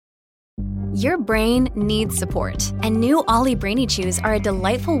Your brain needs support, and new Ollie Brainy Chews are a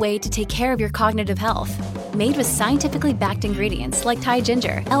delightful way to take care of your cognitive health. Made with scientifically backed ingredients like Thai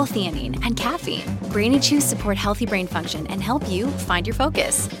ginger, L-theanine, and caffeine, Brainy Chews support healthy brain function and help you find your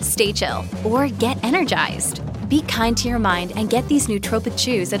focus, stay chill, or get energized. Be kind to your mind and get these nootropic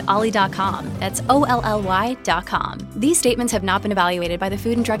chews at ollie.com. That's OLLY.com. These statements have not been evaluated by the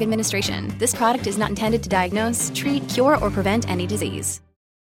Food and Drug Administration. This product is not intended to diagnose, treat, cure, or prevent any disease.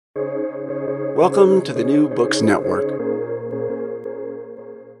 Welcome to the New Books Network.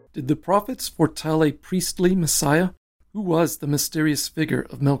 Did the prophets foretell a priestly Messiah? Who was the mysterious figure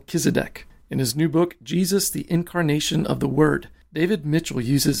of Melchizedek? In his new book, Jesus, the Incarnation of the Word, David Mitchell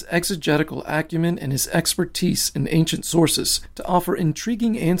uses exegetical acumen and his expertise in ancient sources to offer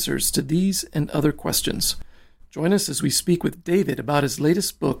intriguing answers to these and other questions. Join us as we speak with David about his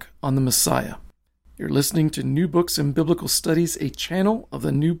latest book on the Messiah. You're listening to New Books in Biblical Studies, a channel of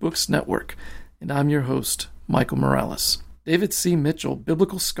the New Books Network, and I'm your host, Michael Morales. David C. Mitchell,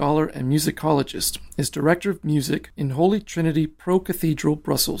 biblical scholar and musicologist, is director of music in Holy Trinity Pro Cathedral,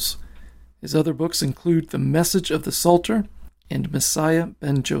 Brussels. His other books include The Message of the Psalter and Messiah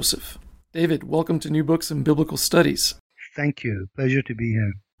ben Joseph. David, welcome to New Books in Biblical Studies. Thank you. Pleasure to be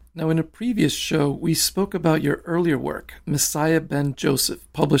here. Now, in a previous show, we spoke about your earlier work, Messiah ben Joseph,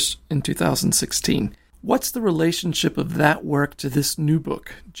 published in 2016. What's the relationship of that work to this new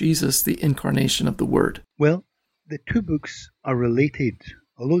book, Jesus, the Incarnation of the Word? Well, the two books are related.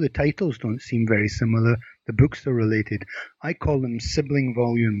 Although the titles don't seem very similar, the books are related. I call them sibling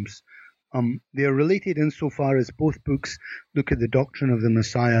volumes. They are related insofar as both books look at the doctrine of the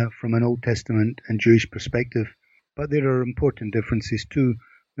Messiah from an Old Testament and Jewish perspective. But there are important differences too.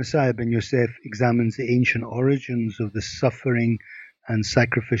 Messiah ben Yosef examines the ancient origins of the suffering and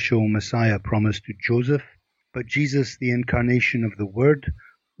sacrificial Messiah promised to Joseph, but Jesus, the Incarnation of the Word,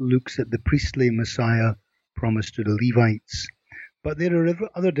 looks at the priestly Messiah promised to the Levites. But there are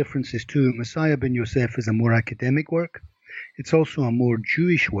other differences too. Messiah ben Yosef is a more academic work. It's also a more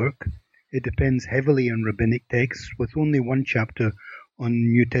Jewish work. It depends heavily on rabbinic texts, with only one chapter on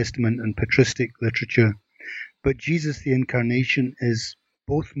New Testament and patristic literature. But Jesus, the Incarnation, is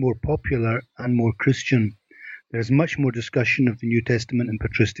both more popular and more Christian. There's much more discussion of the New Testament and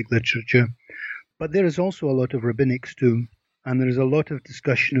patristic literature, but there is also a lot of rabbinics too, and there is a lot of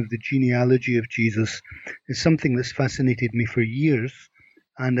discussion of the genealogy of Jesus. It's something that's fascinated me for years,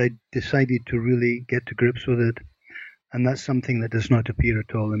 and I decided to really get to grips with it, and that's something that does not appear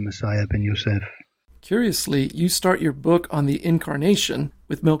at all in Messiah ben Yosef. Curiously, you start your book on the Incarnation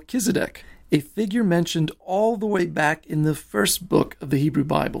with Melchizedek, a figure mentioned all the way back in the first book of the Hebrew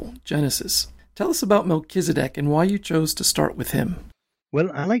Bible, Genesis. Tell us about Melchizedek and why you chose to start with him.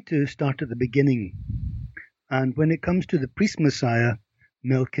 Well, I like to start at the beginning. And when it comes to the priest Messiah,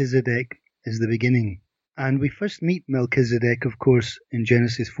 Melchizedek is the beginning. And we first meet Melchizedek, of course, in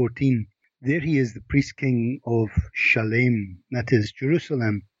Genesis 14. There he is the priest king of Shalem, that is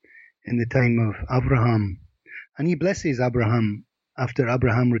Jerusalem, in the time of Abraham. And he blesses Abraham after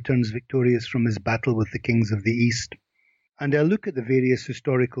Abraham returns victorious from his battle with the kings of the East. And I look at the various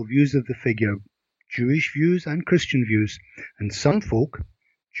historical views of the figure, Jewish views and Christian views, and some folk,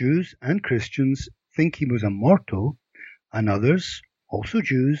 Jews and Christians, think he was a mortal, and others, also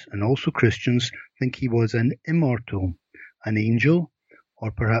Jews and also Christians, think he was an immortal, an angel,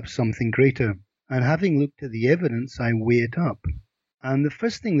 or perhaps something greater. And having looked at the evidence, I weigh it up. And the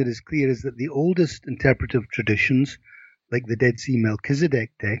first thing that is clear is that the oldest interpretive traditions, like the Dead Sea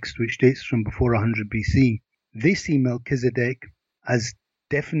Melchizedek text, which dates from before 100 BC, they see Melchizedek as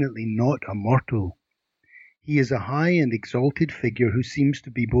definitely not a mortal. He is a high and exalted figure who seems to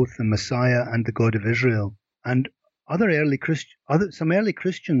be both the Messiah and the God of Israel. And some early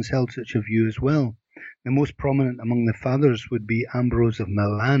Christians held such a view as well. The most prominent among the fathers would be Ambrose of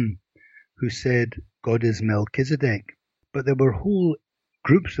Milan, who said God is Melchizedek. But there were whole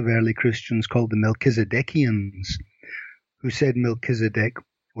groups of early Christians called the Melchizedekians, who said Melchizedek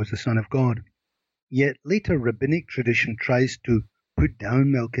was the Son of God. Yet later rabbinic tradition tries to put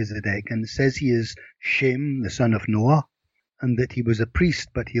down Melchizedek and says he is Shem, the son of Noah, and that he was a priest,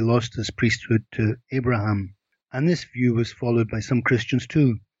 but he lost his priesthood to Abraham. And this view was followed by some Christians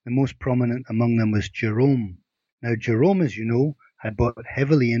too. The most prominent among them was Jerome. Now Jerome, as you know, had bought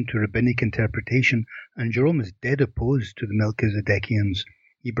heavily into rabbinic interpretation, and Jerome is dead opposed to the Melchizedekians.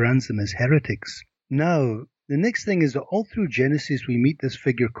 He brands them as heretics. Now, the next thing is that all through Genesis we meet this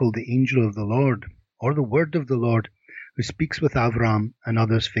figure called the Angel of the Lord, or the Word of the Lord, who speaks with Avram and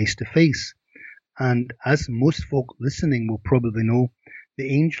others face to face. And as most folk listening will probably know, the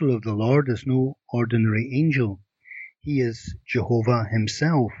Angel of the Lord is no ordinary angel. He is Jehovah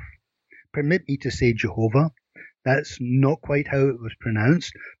himself. permit me to say Jehovah. That's not quite how it was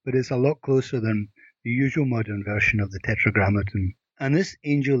pronounced, but it's a lot closer than the usual modern version of the Tetragrammaton. And this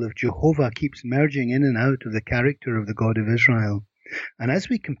angel of Jehovah keeps merging in and out of the character of the God of Israel. And as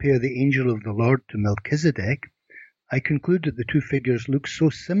we compare the angel of the Lord to Melchizedek, I conclude that the two figures look so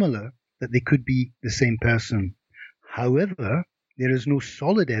similar that they could be the same person. However, there is no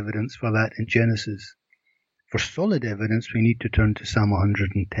solid evidence for that in Genesis. For solid evidence, we need to turn to Psalm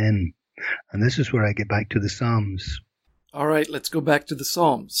 110. And this is where I get back to the Psalms. All right, let's go back to the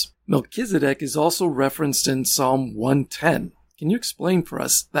Psalms. Melchizedek is also referenced in Psalm 110. Can you explain for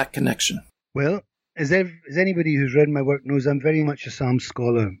us that connection? Well, as anybody who's read my work knows, I'm very much a Psalm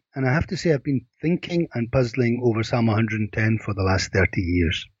scholar. And I have to say I've been thinking and puzzling over Psalm 110 for the last 30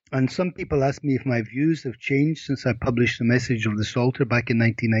 years. And some people ask me if my views have changed since I published The Message of the Psalter back in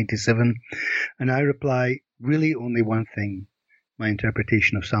 1997. And I reply, really only one thing: my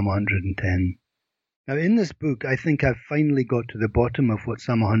interpretation of Psalm 110. Now, in this book, I think I've finally got to the bottom of what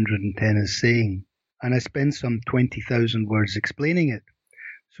Psalm 110 is saying, and I spend some 20,000 words explaining it.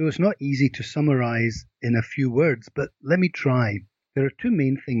 So it's not easy to summarize in a few words, but let me try. There are two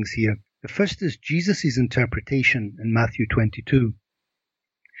main things here. The first is Jesus' interpretation in Matthew 22,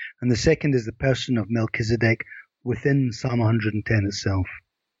 and the second is the person of Melchizedek within Psalm 110 itself.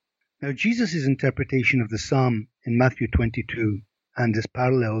 Now, Jesus' interpretation of the psalm in Matthew 22 and its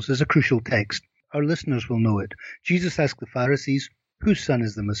parallels is a crucial text. Our listeners will know it. Jesus asked the Pharisees, whose son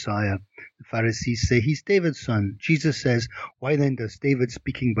is the Messiah? The Pharisees say he's David's son. Jesus says, why then does David,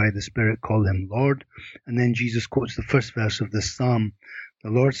 speaking by the Spirit, call him Lord? And then Jesus quotes the first verse of this psalm. The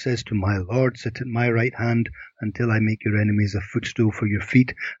Lord says to my Lord, sit at my right hand until I make your enemies a footstool for your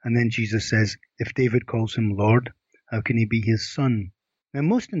feet. And then Jesus says, if David calls him Lord, how can he be his son? Now,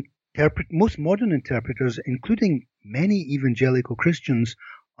 most modern interpreters, including many evangelical Christians,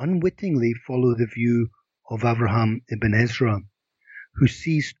 unwittingly follow the view of Avraham ibn Ezra, who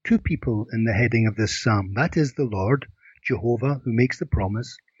sees two people in the heading of this psalm. That is the Lord, Jehovah, who makes the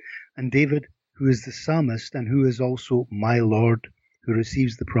promise, and David, who is the psalmist and who is also my Lord, who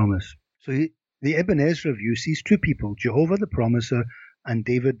receives the promise. So the Ibn Ezra view sees two people, Jehovah the promiser and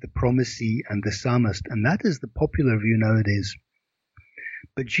David the promisee and the psalmist, and that is the popular view nowadays.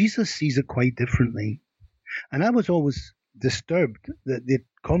 But Jesus sees it quite differently. And I was always disturbed that the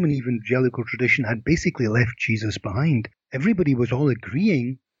common evangelical tradition had basically left Jesus behind. Everybody was all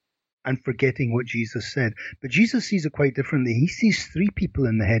agreeing and forgetting what Jesus said. But Jesus sees it quite differently. He sees three people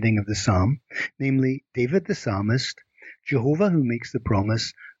in the heading of the psalm, namely David the psalmist, Jehovah who makes the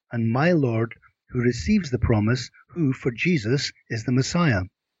promise, and my Lord who receives the promise, who for Jesus is the Messiah.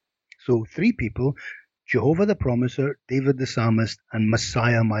 So three people: Jehovah the promiser, David the psalmist, and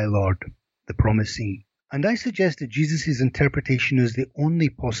Messiah my Lord, the promisee. And I suggest that Jesus' interpretation is the only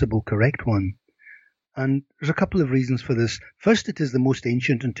possible correct one. And there's a couple of reasons for this. First, it is the most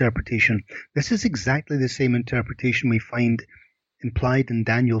ancient interpretation. This is exactly the same interpretation we find implied in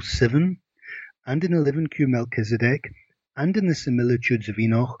Daniel 7 and in 11q Melchizedek and in the similitudes of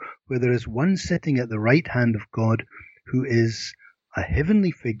Enoch, where there is one sitting at the right hand of God who is a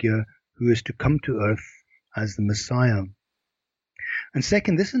heavenly figure who is to come to earth as the Messiah. And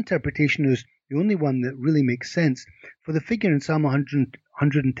second, this interpretation is the only one that really makes sense, for the figure in Psalm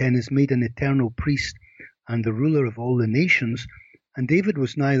 110 is made an eternal priest and the ruler of all the nations, and David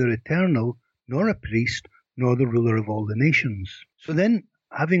was neither eternal, nor a priest, nor the ruler of all the nations. So then,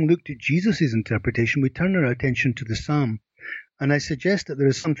 having looked at Jesus' interpretation, we turn our attention to the psalm, and I suggest that there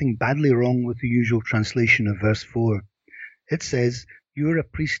is something badly wrong with the usual translation of verse 4. It says, you are a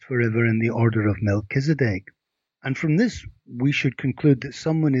priest forever in the order of Melchizedek. And from this, we should conclude that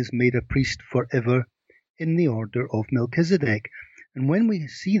someone is made a priest forever in the order of Melchizedek. And when we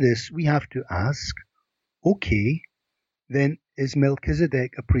see this, we have to ask, okay, then is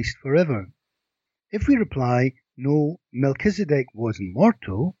Melchizedek a priest forever? If we reply, no, Melchizedek was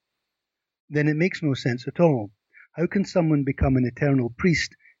mortal, then it makes no sense at all. How can someone become an eternal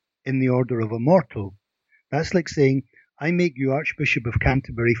priest in the order of a mortal? That's like saying, I make you Archbishop of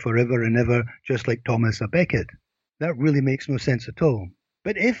Canterbury forever and ever, just like Thomas à Becket. That really makes no sense at all.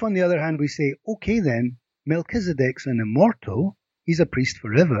 But if, on the other hand, we say, okay then, Melchizedek's an immortal, he's a priest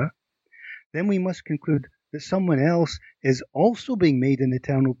forever, then we must conclude that someone else is also being made an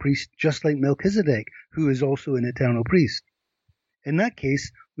eternal priest, just like Melchizedek, who is also an eternal priest. In that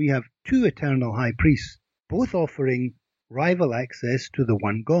case, we have two eternal high priests, both offering rival access to the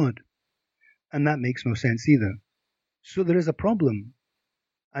one God. And that makes no sense either. So there is a problem.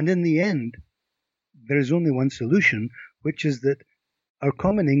 And in the end, there is only one solution, which is that our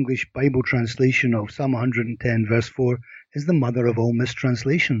common English Bible translation of Psalm 110 verse 4 is the mother of all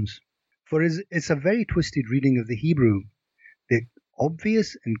mistranslations. For it's a very twisted reading of the Hebrew. The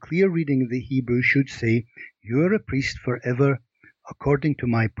obvious and clear reading of the Hebrew should say, "You are a priest forever, according to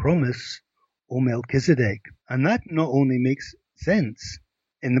my promise, O Melchizedek." And that not only makes sense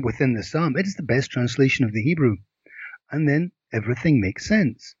within the psalm, it is the best translation of the Hebrew. And then everything makes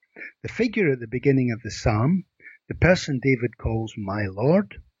sense. The figure at the beginning of the psalm, the person David calls my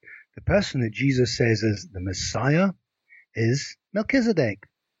Lord, the person that Jesus says is the Messiah, is Melchizedek.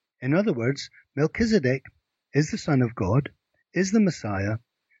 In other words, Melchizedek is the Son of God, is the Messiah,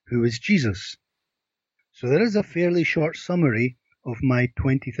 who is Jesus. So there is a fairly short summary of my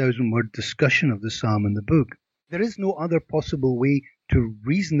 20,000 word discussion of the psalm in the book. There is no other possible way to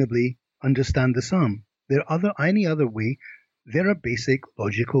reasonably understand the psalm. Any other way, there are basic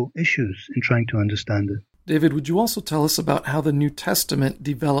logical issues in trying to understand it. David, would you also tell us about how the New Testament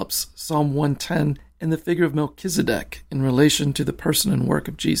develops Psalm 110 and the figure of Melchizedek in relation to the person and work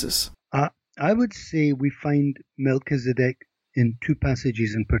of Jesus? I would say we find Melchizedek in two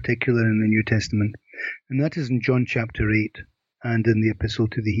passages in particular in the New Testament, and that is in John chapter 8 and in the Epistle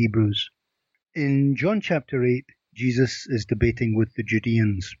to the Hebrews. In John chapter 8, Jesus is debating with the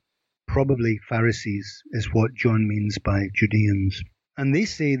Judeans. Probably Pharisees is what John means by Judeans. And they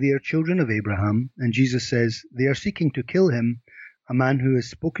say they are children of Abraham, and Jesus says they are seeking to kill him, a man who has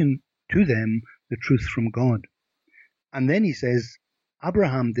spoken to them the truth from God. And then he says,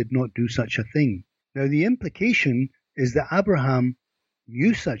 Abraham did not do such a thing. Now the implication is that Abraham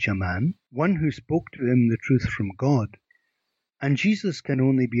knew such a man, one who spoke to him the truth from God. And Jesus can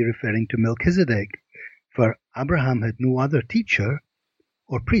only be referring to Melchizedek, for Abraham had no other teacher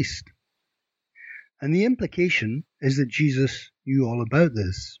or priest. And the implication is that Jesus knew all about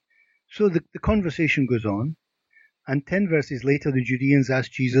this. So the conversation goes on, and 10 verses later the Judeans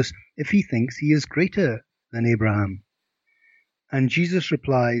ask Jesus if he thinks he is greater than Abraham. And Jesus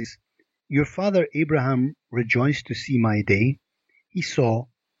replies, "Your father Abraham rejoiced to see my day. He saw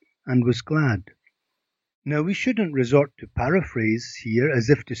and was glad." Now we shouldn't resort to paraphrase here as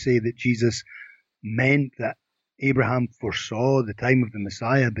if to say that Jesus meant that Abraham foresaw the time of the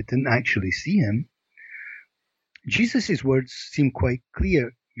Messiah but didn't actually see him. Jesus' words seem quite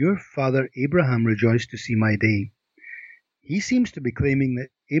clear. Your father Abraham rejoiced to see my day. He seems to be claiming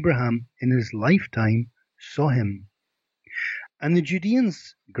that Abraham in his lifetime saw him. And the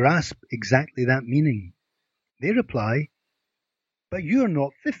Judeans grasp exactly that meaning. They reply, "But you are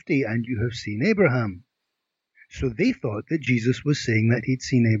not 50 and you have seen Abraham." So they thought that Jesus was saying that he'd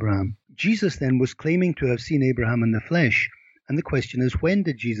seen Abraham. Jesus then was claiming to have seen Abraham in the flesh. And the question is, when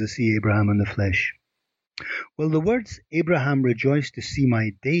did Jesus see Abraham in the flesh? Well, the words, "Abraham rejoiced to see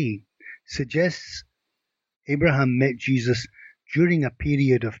my day," suggests Abraham met Jesus during a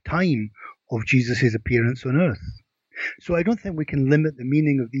period of time of Jesus' appearance on earth. So I don't think we can limit the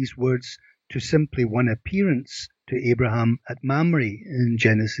meaning of these words to simply one appearance to Abraham at Mamre in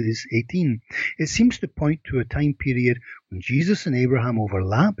Genesis 18. It seems to point to a time period when Jesus and Abraham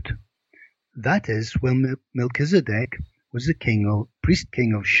overlapped. That is, when Melchizedek was the priest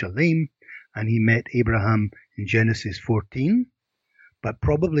king of Shalem, and he met Abraham in Genesis 14, but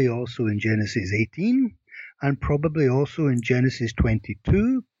probably also in Genesis 18, and probably also in Genesis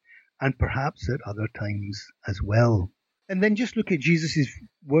 22, and perhaps at other times as well. And then just look at Jesus'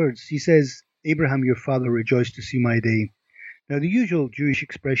 words. He says, "Abraham, your father, rejoiced to see my day." Now, the usual Jewish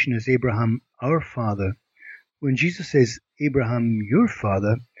expression is Abraham, our father. When Jesus says, "Abraham, your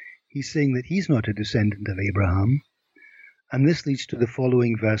father," he's saying that he's not a descendant of Abraham. And this leads to the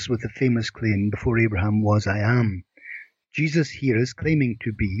following verse with the famous claim, "Before Abraham was, I am." Jesus here is claiming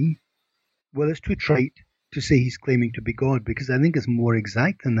to be, well, it's too trite to say he's claiming to be God, because I think it's more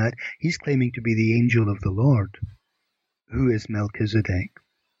exact than that. He's claiming to be the angel of the Lord, who is Melchizedek.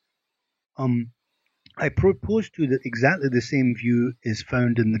 I propose to you that exactly the same view is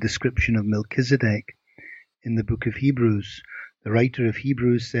found in the description of Melchizedek in the book of Hebrews. The writer of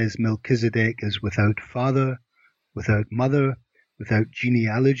Hebrews says Melchizedek is without father, without mother, without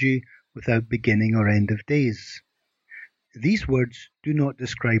genealogy, without beginning or end of days. These words do not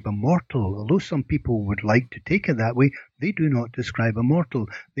describe a mortal. Although some people would like to take it that way, they do not describe a mortal.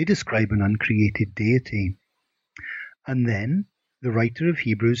 They describe an uncreated deity. And then the writer of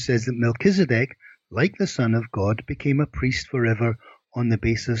Hebrews says that Melchizedek, like the Son of God, became a priest forever on the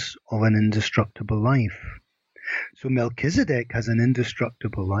basis of an indestructible life. So Melchizedek has an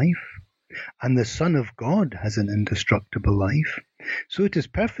indestructible life, and the Son of God has an indestructible life. So it is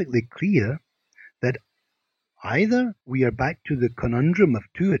perfectly clear that either we are back to the conundrum of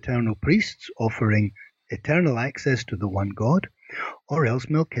two eternal priests offering eternal access to the one God, or else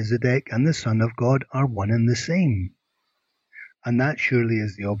Melchizedek and the Son of God are one and the same. And that surely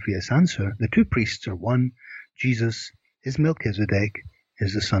is the obvious answer. The two priests are one. Jesus is Melchizedek,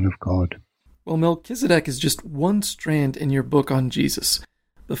 is the Son of God. Well, Melchizedek is just one strand in your book on Jesus.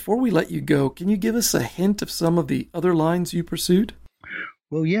 Before we let you go, can you give us a hint of some of the other lines you pursued?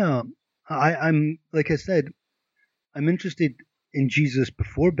 Well, yeah. I'm like I said, I'm interested in Jesus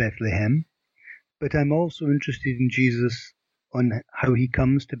before Bethlehem, but I'm also interested in Jesus on how he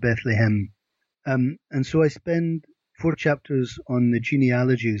comes to Bethlehem. And so I spend 4 chapters on the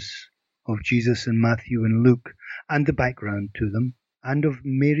genealogies of Jesus in Matthew and Luke, and the background to them, and of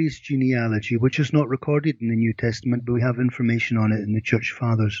Mary's genealogy, which is not recorded in the New Testament, but we have information on it in the Church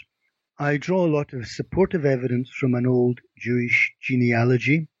Fathers. I draw a lot of supportive evidence from an old Jewish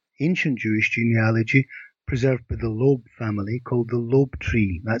genealogy, ancient Jewish genealogy, preserved by the Loeb family, called the Loeb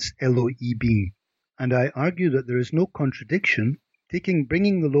tree. That's L-O-E-B. And I argue that there is no contradiction.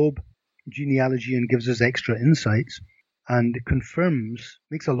 Bringing the Loeb genealogy and gives us extra insights and confirms,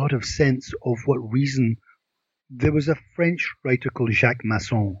 makes a lot of sense of what reason. There was a French writer called Jacques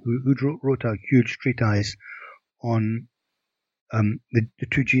Masson who wrote a huge treatise on the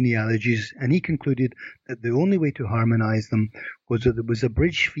two genealogies, and he concluded that the only way to harmonize them was that there was a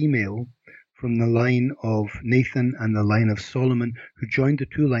bridge female from the line of Nathan and the line of Solomon, who joined the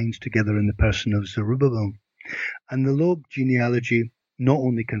two lines together in the person of Zerubbabel. And the Loeb genealogy not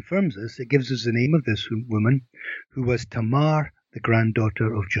only confirms this, it gives us the name of this woman, who was Tamar, the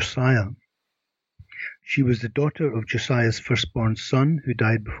granddaughter of Josiah. She was the daughter of Josiah's firstborn son, who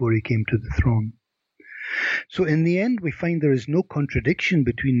died before he came to the throne. So in the end, we find there is no contradiction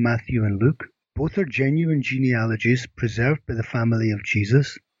between Matthew and Luke. Both are genuine genealogies preserved by the family of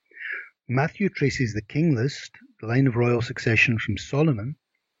Jesus. Matthew traces the king list, the line of royal succession, from Solomon.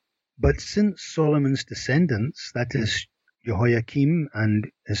 But since Solomon's descendants, that is Jehoiakim and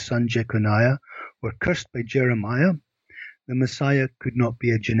his son Jeconiah, were cursed by Jeremiah, the Messiah could not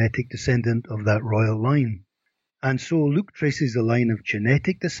be a genetic descendant of that royal line. And so Luke traces the line of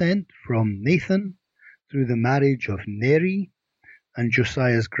genetic descent from Nathan through the marriage of Neri and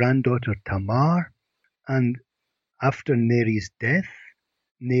Josiah's granddaughter Tamar, and after Neri's death,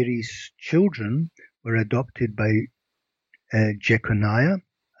 Neri's children were adopted by Jeconiah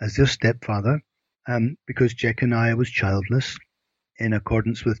as their stepfather, because Jeconiah was childless. In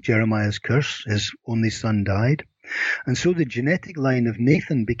accordance with Jeremiah's curse, his only son died. And so the genetic line of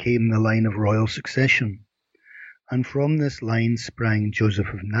Nathan became the line of royal succession. And from this line sprang Joseph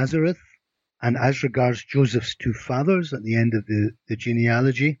of Nazareth. And as regards Joseph's two fathers at the end of the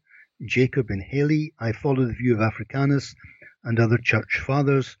genealogy, Jacob and Heli, I follow the view of Africanus and other church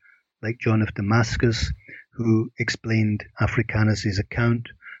fathers like John of Damascus, who explained Africanus's account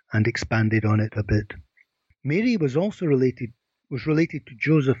and expanded on it a bit. Mary was also related to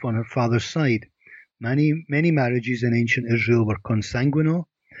Joseph on her father's side. Many marriages in ancient Israel were consanguinal,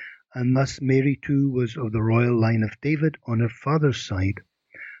 and thus Mary too was of the royal line of David on her father's side.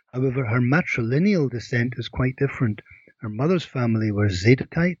 However, her matrilineal descent is quite different. Her mother's family were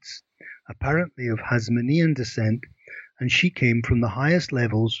Zadokites, apparently of Hasmonean descent, and she came from the highest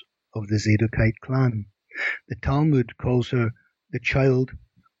levels of the Zadokite clan. The Talmud calls her the child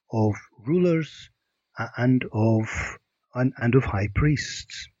of rulers and of high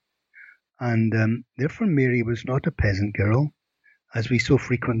priests. And therefore Mary was not a peasant girl, as we so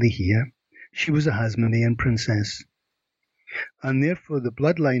frequently hear. She was a Hasmonean princess. And therefore the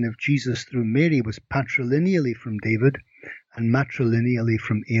bloodline of Jesus through Mary was patrilineally from David and matrilineally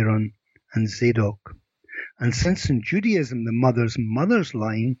from Aaron and Zadok. And since in Judaism the mother's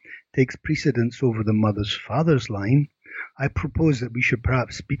line takes precedence over the mother's father's line, I propose that we should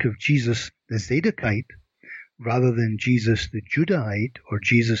perhaps speak of Jesus the Zadokite rather than Jesus the Judahite or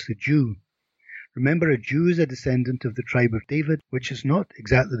Jesus the Jew. Remember, a Jew is a descendant of the tribe of David, which is not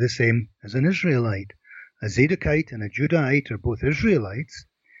exactly the same as an Israelite. A Zadokite and a Judahite are both Israelites,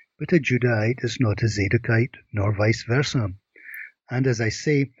 but a Judahite is not a Zadokite, nor vice versa. And as I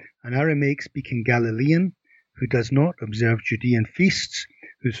say, an Aramaic-speaking Galilean who does not observe Judean feasts,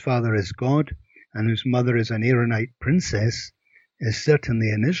 whose father is God, and whose mother is an Aaronite princess, is certainly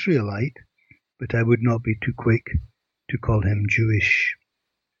an Israelite, but I would not be too quick to call him Jewish.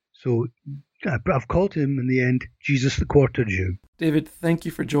 So I've called him, in the end, Jesus the Quarter Jew. David, thank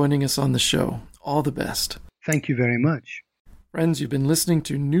you for joining us on the show. All the best. Thank you very much. Friends, you've been listening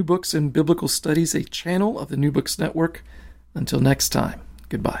to New Books in Biblical Studies, a channel of the New Books Network. Until next time,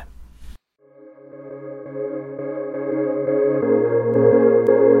 goodbye.